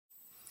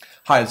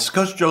Hi, it's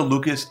Coach Joe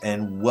Lucas,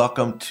 and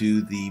welcome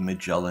to the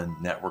Magellan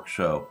Network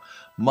Show.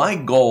 My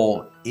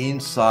goal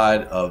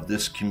inside of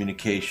this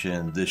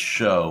communication, this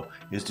show,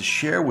 is to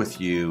share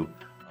with you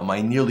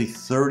my nearly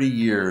 30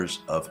 years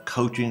of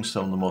coaching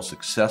some of the most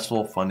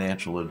successful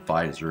financial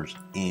advisors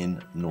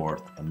in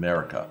North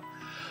America.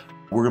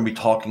 We're going to be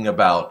talking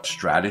about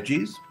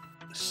strategies,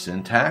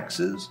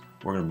 syntaxes.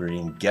 We're going to be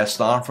bringing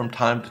guests on from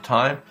time to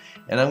time,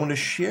 and I'm going to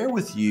share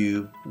with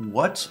you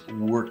what's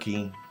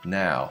working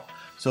now.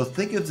 So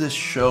think of this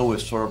show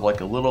as sort of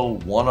like a little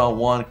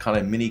one-on-one kind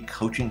of mini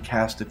coaching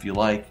cast, if you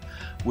like,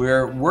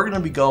 where we're going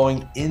to be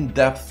going in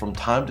depth from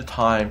time to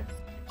time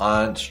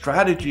on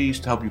strategies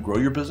to help you grow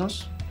your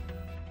business,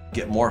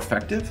 get more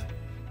effective,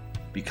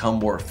 become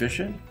more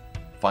efficient,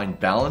 find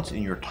balance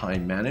in your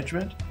time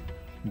management,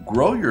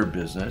 grow your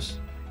business,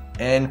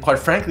 and quite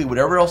frankly,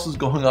 whatever else is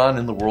going on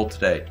in the world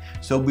today.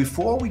 So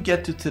before we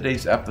get to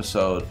today's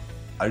episode,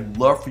 I'd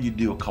love for you to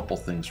do a couple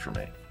things for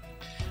me.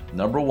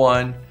 Number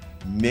one,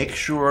 make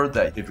sure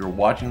that if you're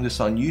watching this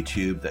on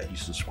YouTube, that you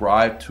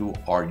subscribe to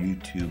our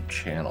YouTube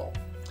channel.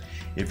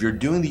 If you're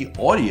doing the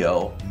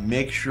audio,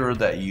 make sure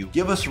that you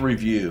give us a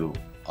review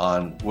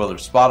on whether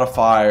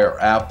Spotify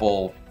or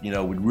Apple.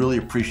 We'd really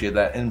appreciate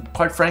that. And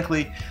quite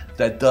frankly,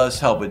 that does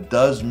help. It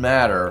does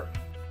matter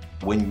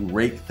when you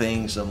rate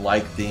things and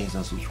like things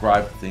and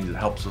subscribe to things. It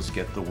helps us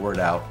get the word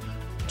out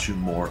to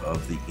more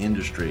of the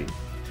industry.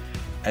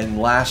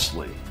 And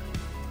lastly,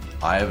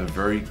 I have a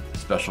very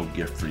special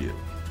gift for you.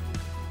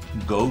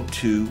 Go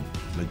to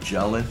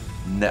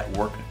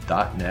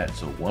MagellanNetwork.net,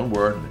 so one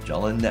word,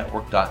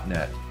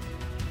 MagellanNetwork.net,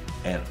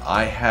 and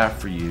I have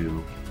for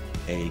you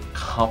a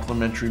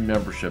complimentary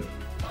membership,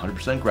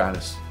 100%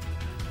 gratis,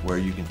 where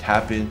you can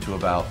tap into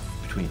about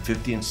between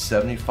 50 and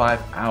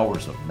 75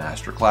 hours of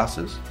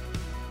masterclasses,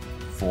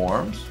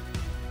 forms,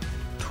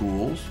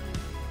 tools,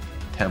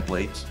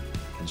 templates,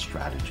 and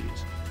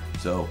strategies.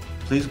 So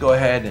please go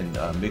ahead and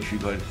make sure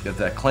you go ahead and get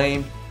that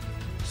claimed.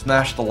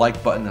 Smash the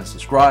like button and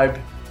subscribe.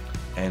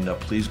 And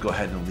please go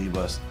ahead and leave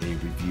us a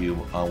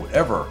review on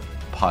whatever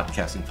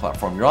podcasting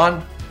platform you're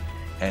on.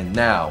 And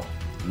now,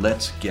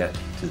 let's get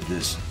to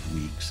this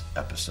week's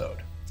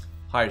episode.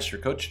 Hi, it's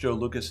your Coach Joe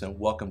Lucas, and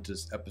welcome to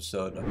this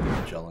episode of the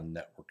Magellan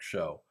Network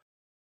Show.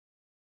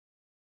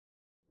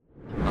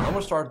 I'm going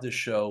to start this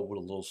show with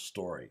a little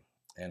story,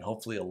 and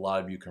hopefully a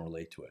lot of you can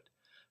relate to it.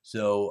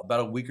 So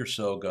about a week or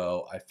so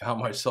ago, I found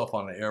myself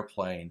on an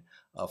airplane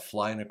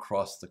flying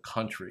across the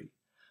country.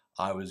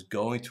 I was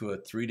going to a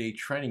 3-day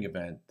training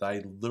event that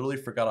I literally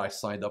forgot I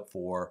signed up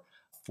for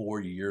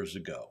 4 years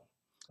ago.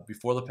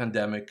 Before the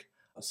pandemic,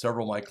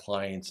 several of my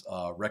clients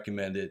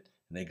recommended,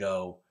 and they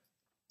go,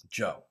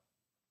 Joe,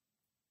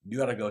 you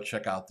got to go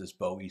check out this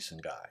Bo Eason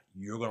guy.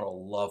 You're going to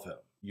love him.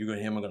 You and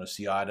him are going to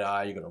see eye to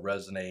eye. You're going to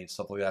resonate,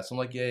 stuff like that. So I'm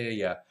like,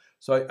 yeah.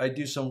 So I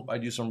do some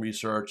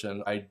research,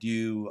 and I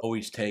do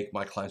always take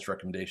my clients'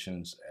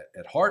 recommendations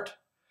at heart.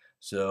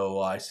 So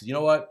I said, you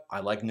know what?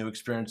 I like new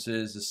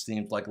experiences. This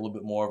seems like a little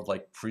bit more of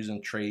like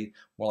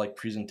more like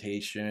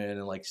presentation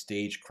and like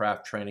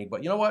stagecraft training.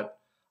 But you know what?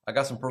 I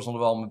got some personal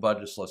development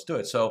budget, so let's do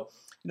it. So,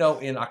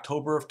 in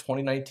October of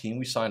 2019,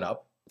 we signed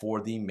up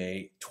for the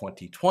May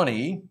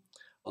 2020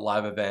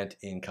 live event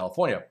in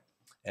California.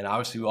 And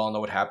obviously we all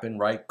know what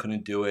happened, right?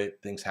 Couldn't do it.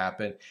 Things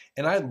happened.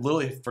 And I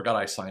literally forgot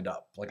I signed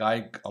up. Like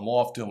I'm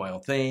off doing my own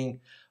thing.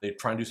 They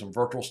try and do some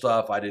virtual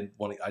stuff. I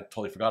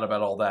totally forgot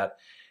about all that.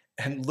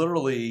 And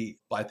literally,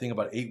 I think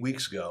about 8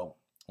 weeks ago,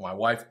 my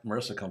wife,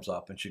 Marissa, comes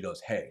up and she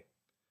goes, hey,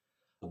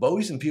 the Bo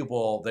Eason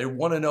people, they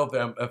want to know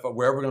if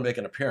we're ever going to make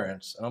an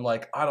appearance. And I'm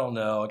like, I don't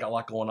know. I got a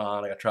lot going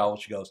on. I got travel.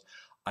 She goes,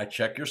 I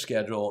checked your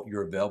schedule.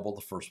 You're available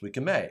the first week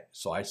of May.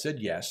 So I said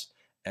yes.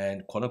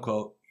 And quote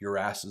unquote, your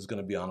ass is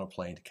going to be on a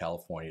plane to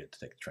California to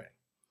take the training.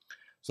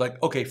 It's like,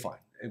 okay, fine.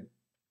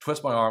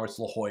 Twist my arm. It's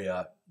La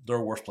Jolla. There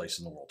are worse places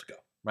in the world to go,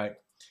 right?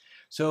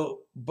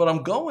 So, but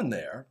I'm going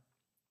there.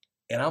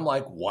 And I'm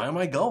like, why am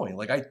I going?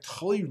 Like I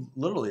totally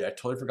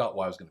forgot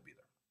why I was going to be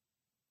there.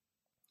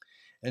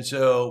 And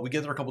so we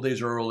get there a couple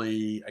days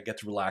early. I get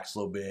to relax a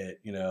little bit.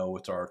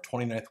 It's our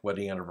 29th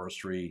wedding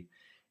anniversary.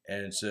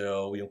 And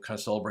so we kind of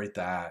celebrate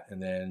that.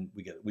 And then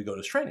we go to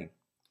this training.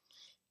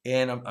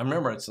 And I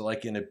remember it's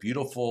like in a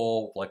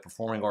beautiful like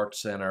performing arts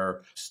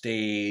center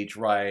stage,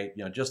 right?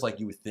 Just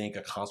like you would think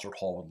a concert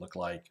hall would look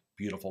like,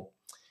 beautiful.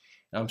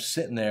 And I'm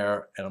sitting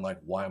there and I'm like,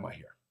 why am I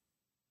here?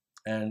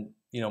 And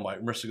my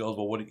Marissa goes,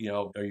 well, what,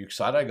 are you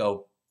excited? I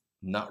go,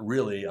 not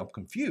really. I'm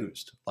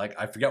confused. Like,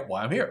 I forget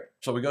why I'm here.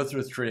 So we go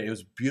through the 3 days. It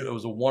was beautiful. It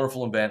was a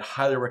wonderful event.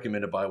 Highly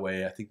recommended, by the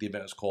way. I think the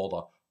event is called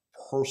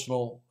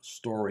Personal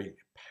Story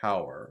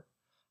Power.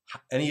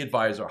 Any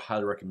advisor, I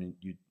highly recommend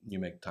you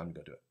make time to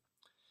go do it.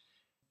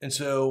 And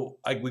so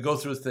we go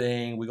through the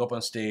thing. We go up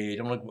on stage.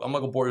 I'm not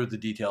going to bore you with the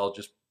details.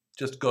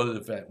 Just go to the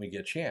event when you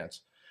get a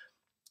chance.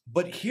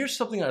 But here's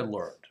something I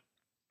learned.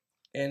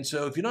 And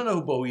so if you don't know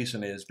who Bo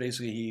Eason is,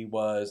 basically he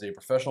was a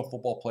professional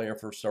football player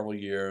for several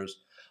years.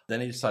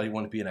 Then he decided he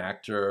wanted to be an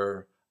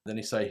actor. Then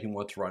he decided he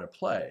wanted to write a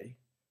play.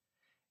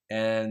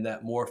 And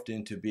that morphed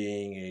into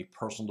being a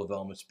personal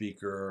development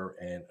speaker,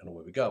 and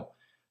away we go.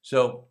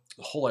 So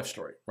the whole life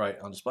story, right,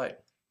 on display.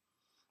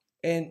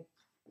 And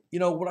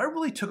what I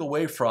really took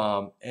away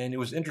from, and it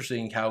was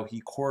interesting how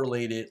he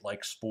correlated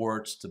like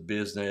sports to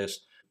business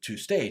to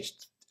stage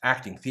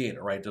acting,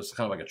 theater, right? Just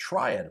kind of like a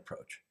triad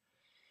approach.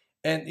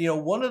 And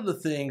one of the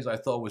things I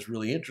thought was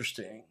really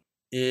interesting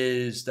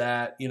is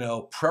that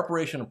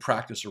preparation and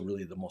practice are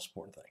really the most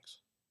important things.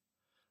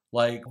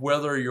 Like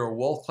whether you're a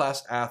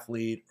world-class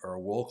athlete or a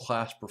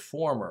world-class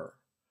performer,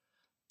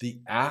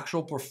 the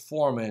actual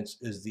performance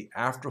is the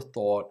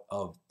afterthought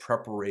of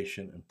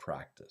preparation and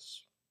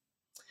practice.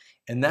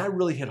 And that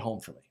really hit home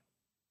for me.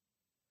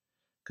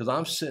 Because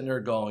I'm sitting there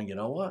going, you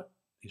know what?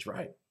 He's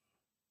right.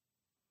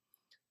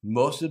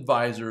 Most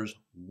advisors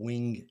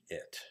wing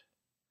it.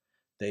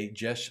 They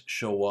just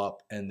show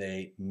up and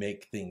they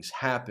make things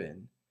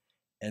happen,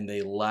 and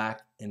they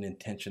lack an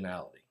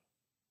intentionality.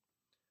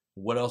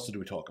 What else did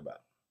we talk about?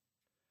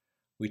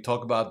 We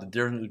talk about the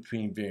difference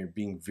between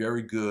being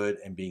very good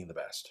and being the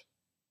best.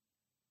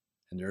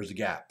 And there's a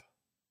gap.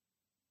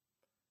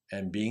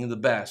 And being the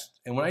best,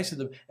 and when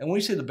we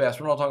say the best,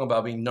 we're not talking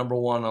about being number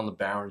one on the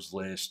Barron's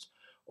list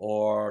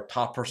or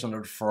top person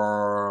at the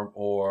firm,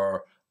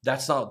 or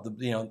that's not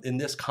in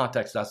this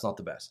context, that's not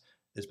the best.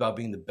 It's about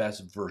being the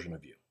best version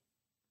of you,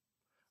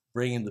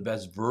 bringing the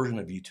best version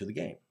of you to the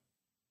game.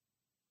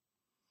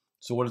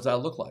 So what does that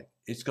look like?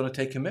 It's going to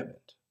take commitment.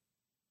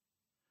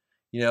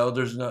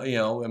 There's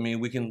no,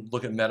 we can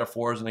look at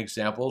metaphors and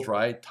examples,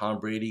 right?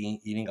 Tom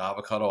Brady eating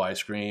avocado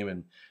ice cream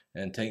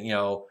and taking,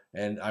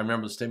 and I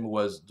remember the statement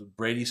was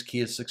Brady's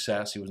key to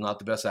success. He was not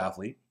the best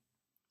athlete.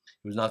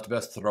 He was not the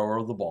best thrower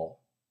of the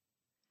ball.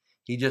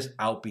 He just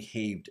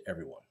outbehaved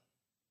everyone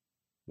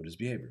with his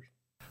behaviors.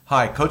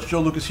 Hi, Coach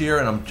Joe Lucas here,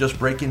 and I'm just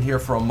breaking here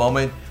for a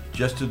moment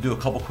just to do a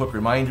couple quick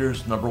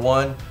reminders. Number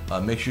one,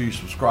 make sure you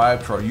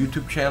subscribe to our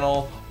YouTube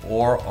channel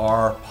or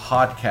our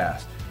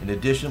podcast. In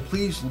addition,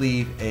 please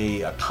leave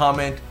a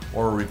comment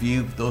or a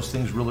review. Those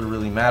things really,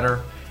 really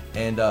matter.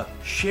 And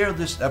share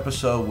this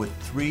episode with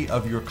 3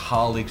 of your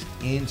colleagues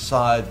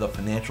inside the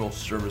financial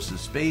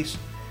services space.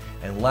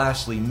 And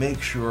lastly,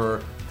 make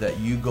sure that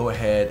you go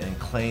ahead and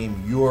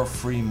claim your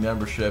free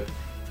membership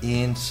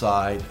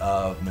inside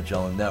of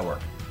Magellan Network.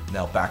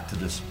 Now back to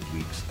this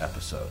week's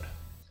episode.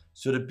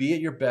 So to be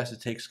at your best,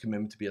 it takes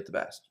commitment to be at the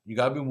best. You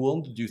got to be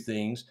willing to do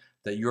things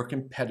that your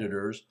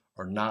competitors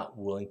are not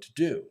willing to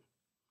do.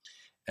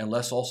 And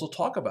let's also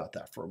talk about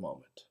that for a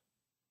moment.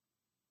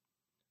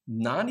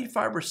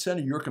 95%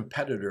 of your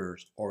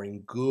competitors are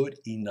in good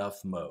enough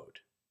mode.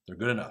 They're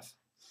good enough.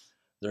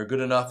 They're good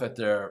enough at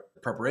their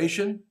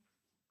preparation.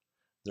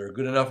 They're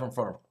good enough in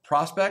front of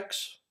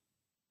prospects.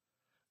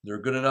 They're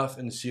good enough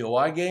in the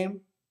COI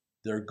game.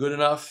 They're good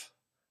enough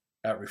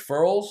at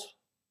referrals.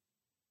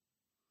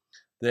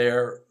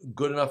 They're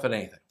good enough at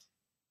anything.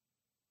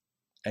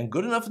 And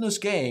good enough in this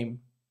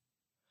game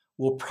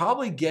will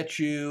probably get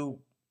you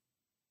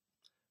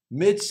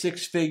mid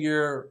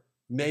 6-figure,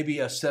 maybe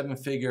a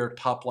 7-figure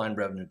top line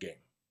revenue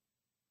game.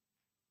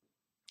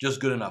 Just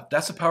good enough.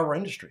 That's the power of our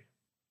industry.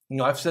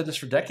 I've said this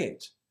for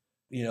decades.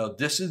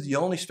 This is the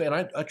only space,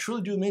 and I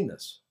truly do mean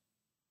this.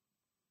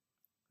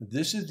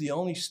 This is the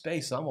only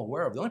space I'm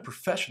aware of, the only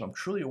profession I'm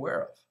truly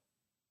aware of,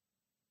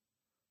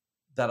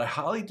 that a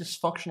highly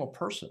dysfunctional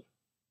person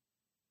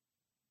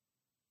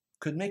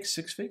could make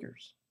 6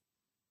 figures.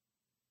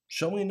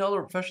 Show me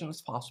another profession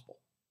that's possible.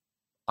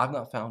 I've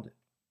not found it.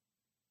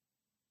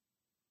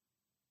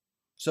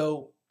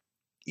 So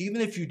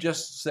even if you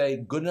just say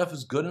good enough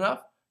is good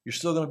enough, you're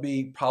still going to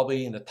be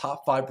probably in the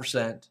top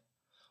 5%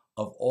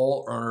 of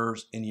all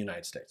earners in the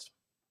United States.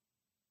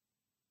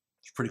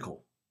 It's pretty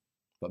cool.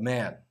 But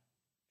man,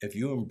 if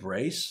you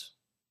embrace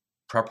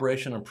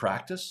preparation and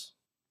practice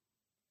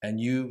and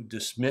you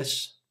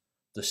dismiss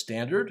the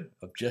standard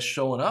of just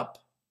showing up,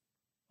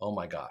 oh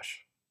my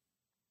gosh,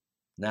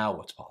 now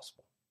what's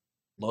possible?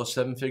 Low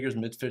 7 figures,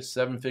 mid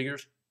 7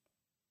 figures?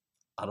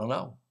 I don't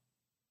know.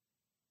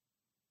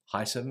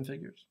 High 7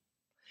 figures?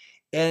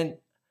 And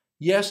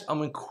yes,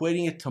 I'm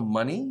equating it to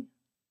money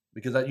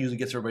because that usually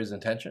gets everybody's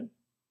attention.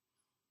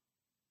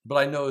 But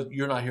I know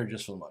you're not here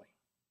just for the money.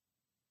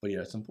 But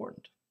yeah, it's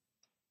important.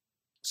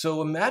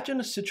 So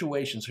imagine a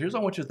situation. So here's what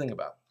I want you to think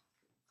about.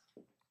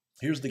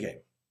 Here's the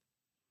game.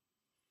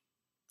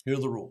 Here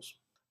are the rules.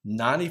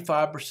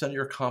 95% of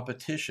your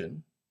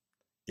competition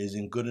is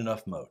in good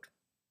enough mode.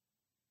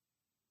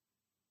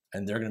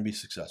 And they're going to be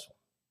successful.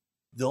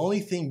 The only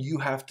thing you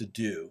have to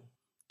do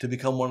to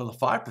become one of the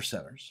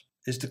 5%ers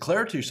is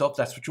declare to yourself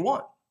that's what you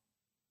want.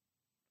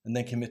 And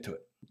then commit to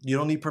it. You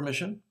don't need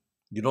permission.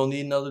 You don't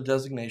need another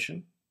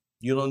designation.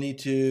 You don't need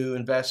to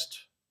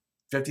invest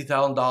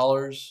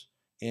 $50,000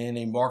 in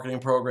a marketing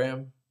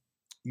program.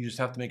 You just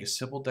have to make a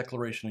simple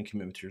declaration and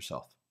commitment to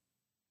yourself.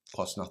 It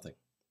costs nothing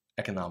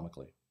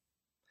economically.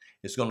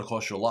 It's going to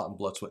cost you a lot in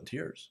blood, sweat, and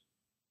tears,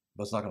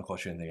 but it's not going to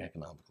cost you anything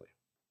economically.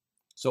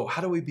 So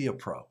how do we be a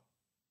pro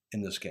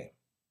in this game?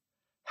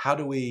 How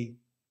do we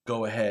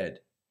go ahead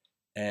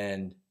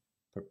and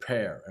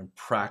prepare and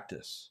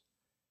practice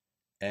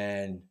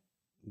and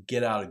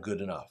get out of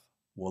good enough?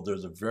 Well,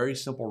 there's a very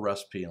simple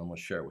recipe, and I'm going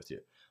to share it with you.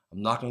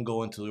 I'm not going to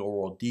go into the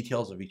overall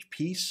details of each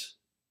piece.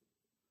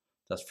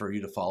 That's for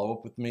you to follow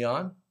up with me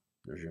on.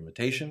 There's your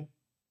invitation.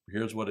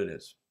 Here's what it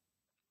is.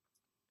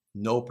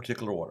 No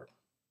particular order.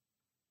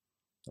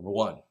 Number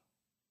one,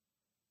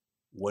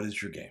 what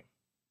is your game?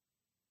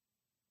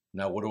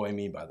 Now, what do I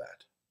mean by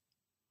that?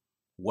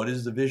 What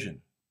is the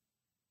vision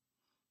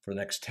for the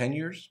next 10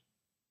 years,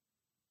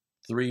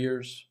 3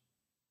 years,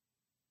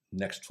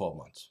 next 12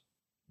 months?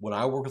 When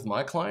I work with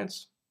my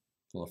clients,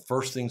 one of the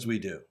first things we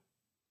do,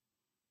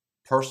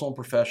 personal and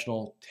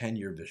professional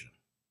 10-year vision.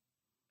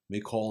 We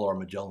call our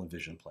Magellan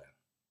Vision Plan.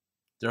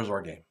 There's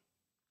our game.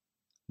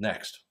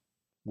 Next,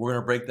 we're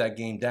going to break that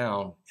game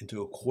down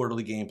into a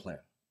quarterly game plan.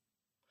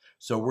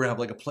 So we're going to have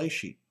like a play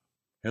sheet.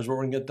 Here's what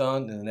we're going to get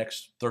done in the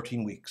next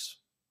 13 weeks,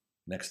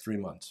 next 3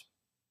 months.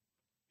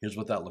 Here's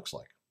what that looks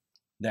like.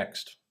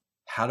 Next,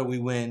 how do we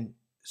win?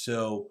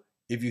 So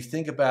if you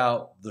think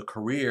about the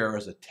career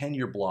as a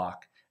 10-year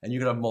block, and you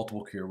can have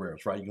multiple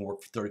careers, right? You can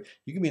work for 30,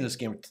 you can be in this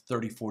game for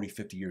 30, 40,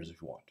 50 years if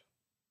you want.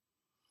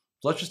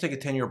 So let's just take a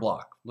 10-year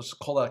block. Let's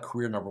call that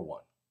career number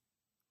one.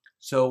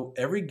 So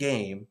every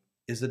game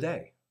is a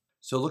day.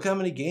 So look how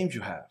many games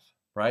you have,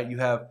 right? You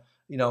have,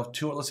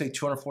 let's say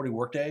 240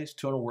 work days,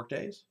 200 work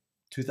days,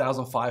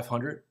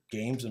 2,500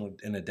 games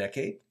in a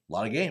decade, a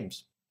lot of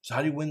games. So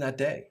how do you win that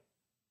day?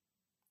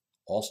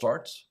 All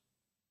starts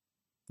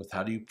with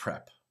how do you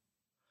prep?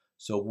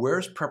 So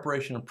where's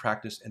preparation and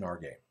practice in our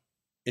game?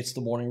 It's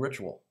the morning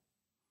ritual,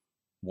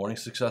 morning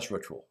success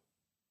ritual.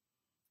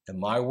 In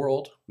my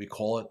world, we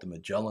call it the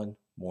Magellan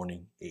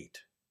Morning 8.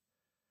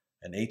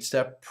 An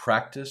 8-step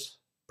practice,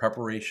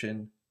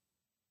 preparation,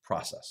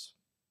 process.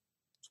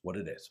 It's what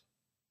it is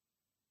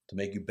to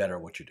make you better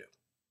at what you do.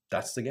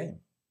 That's the game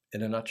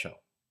in a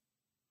nutshell.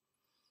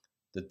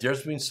 The difference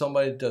between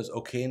somebody that does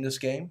okay in this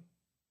game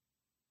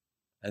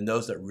and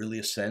those that really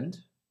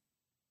ascend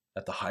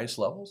at the highest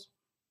levels,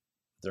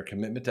 their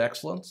commitment to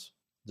excellence,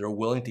 they're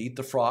willing to eat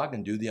the frog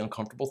and do the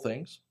uncomfortable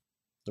things.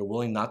 They're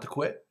willing not to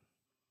quit.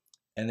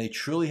 And they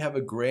truly have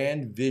a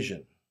grand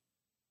vision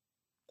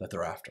that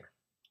they're after.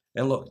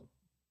 And look,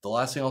 the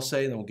last thing I'll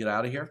say, and then we'll get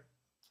out of here.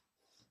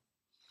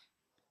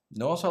 You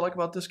know what else I like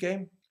about this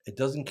game? It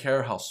doesn't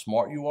care how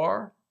smart you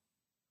are,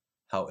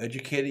 how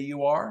educated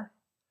you are,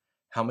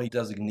 how many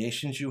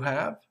designations you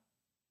have,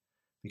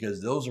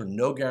 because those are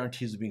no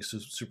guarantees of being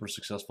super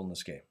successful in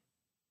this game.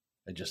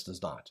 It just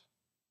does not.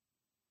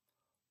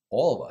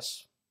 All of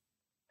us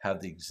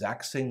have the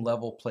exact same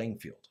level playing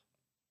field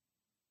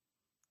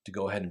to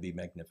go ahead and be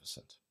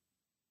magnificent.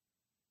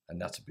 And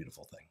that's a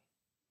beautiful thing.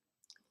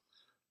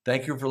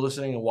 Thank you for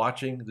listening and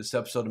watching this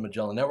episode of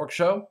Magellan Network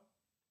Show.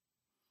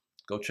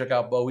 Go check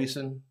out Bo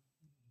Eason.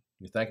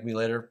 You thank me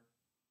later.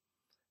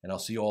 And I'll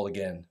see you all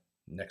again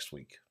next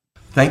week.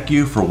 Thank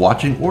you for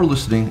watching or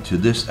listening to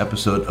this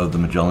episode of the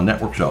Magellan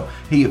Network Show.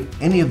 Hey,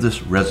 if any of this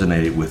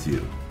resonated with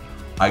you,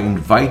 I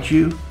invite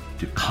you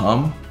to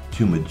come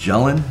to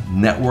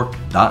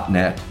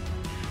MagellanNetwork.net,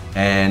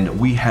 and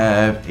we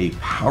have a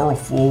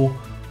powerful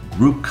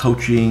group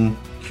coaching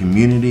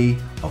community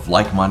of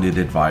like-minded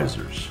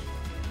advisors.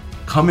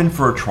 Come in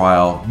for a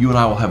trial. You and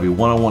I will have a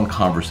one-on-one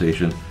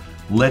conversation.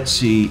 Let's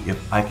see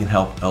if I can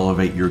help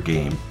elevate your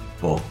game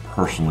both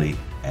personally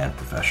and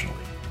professionally.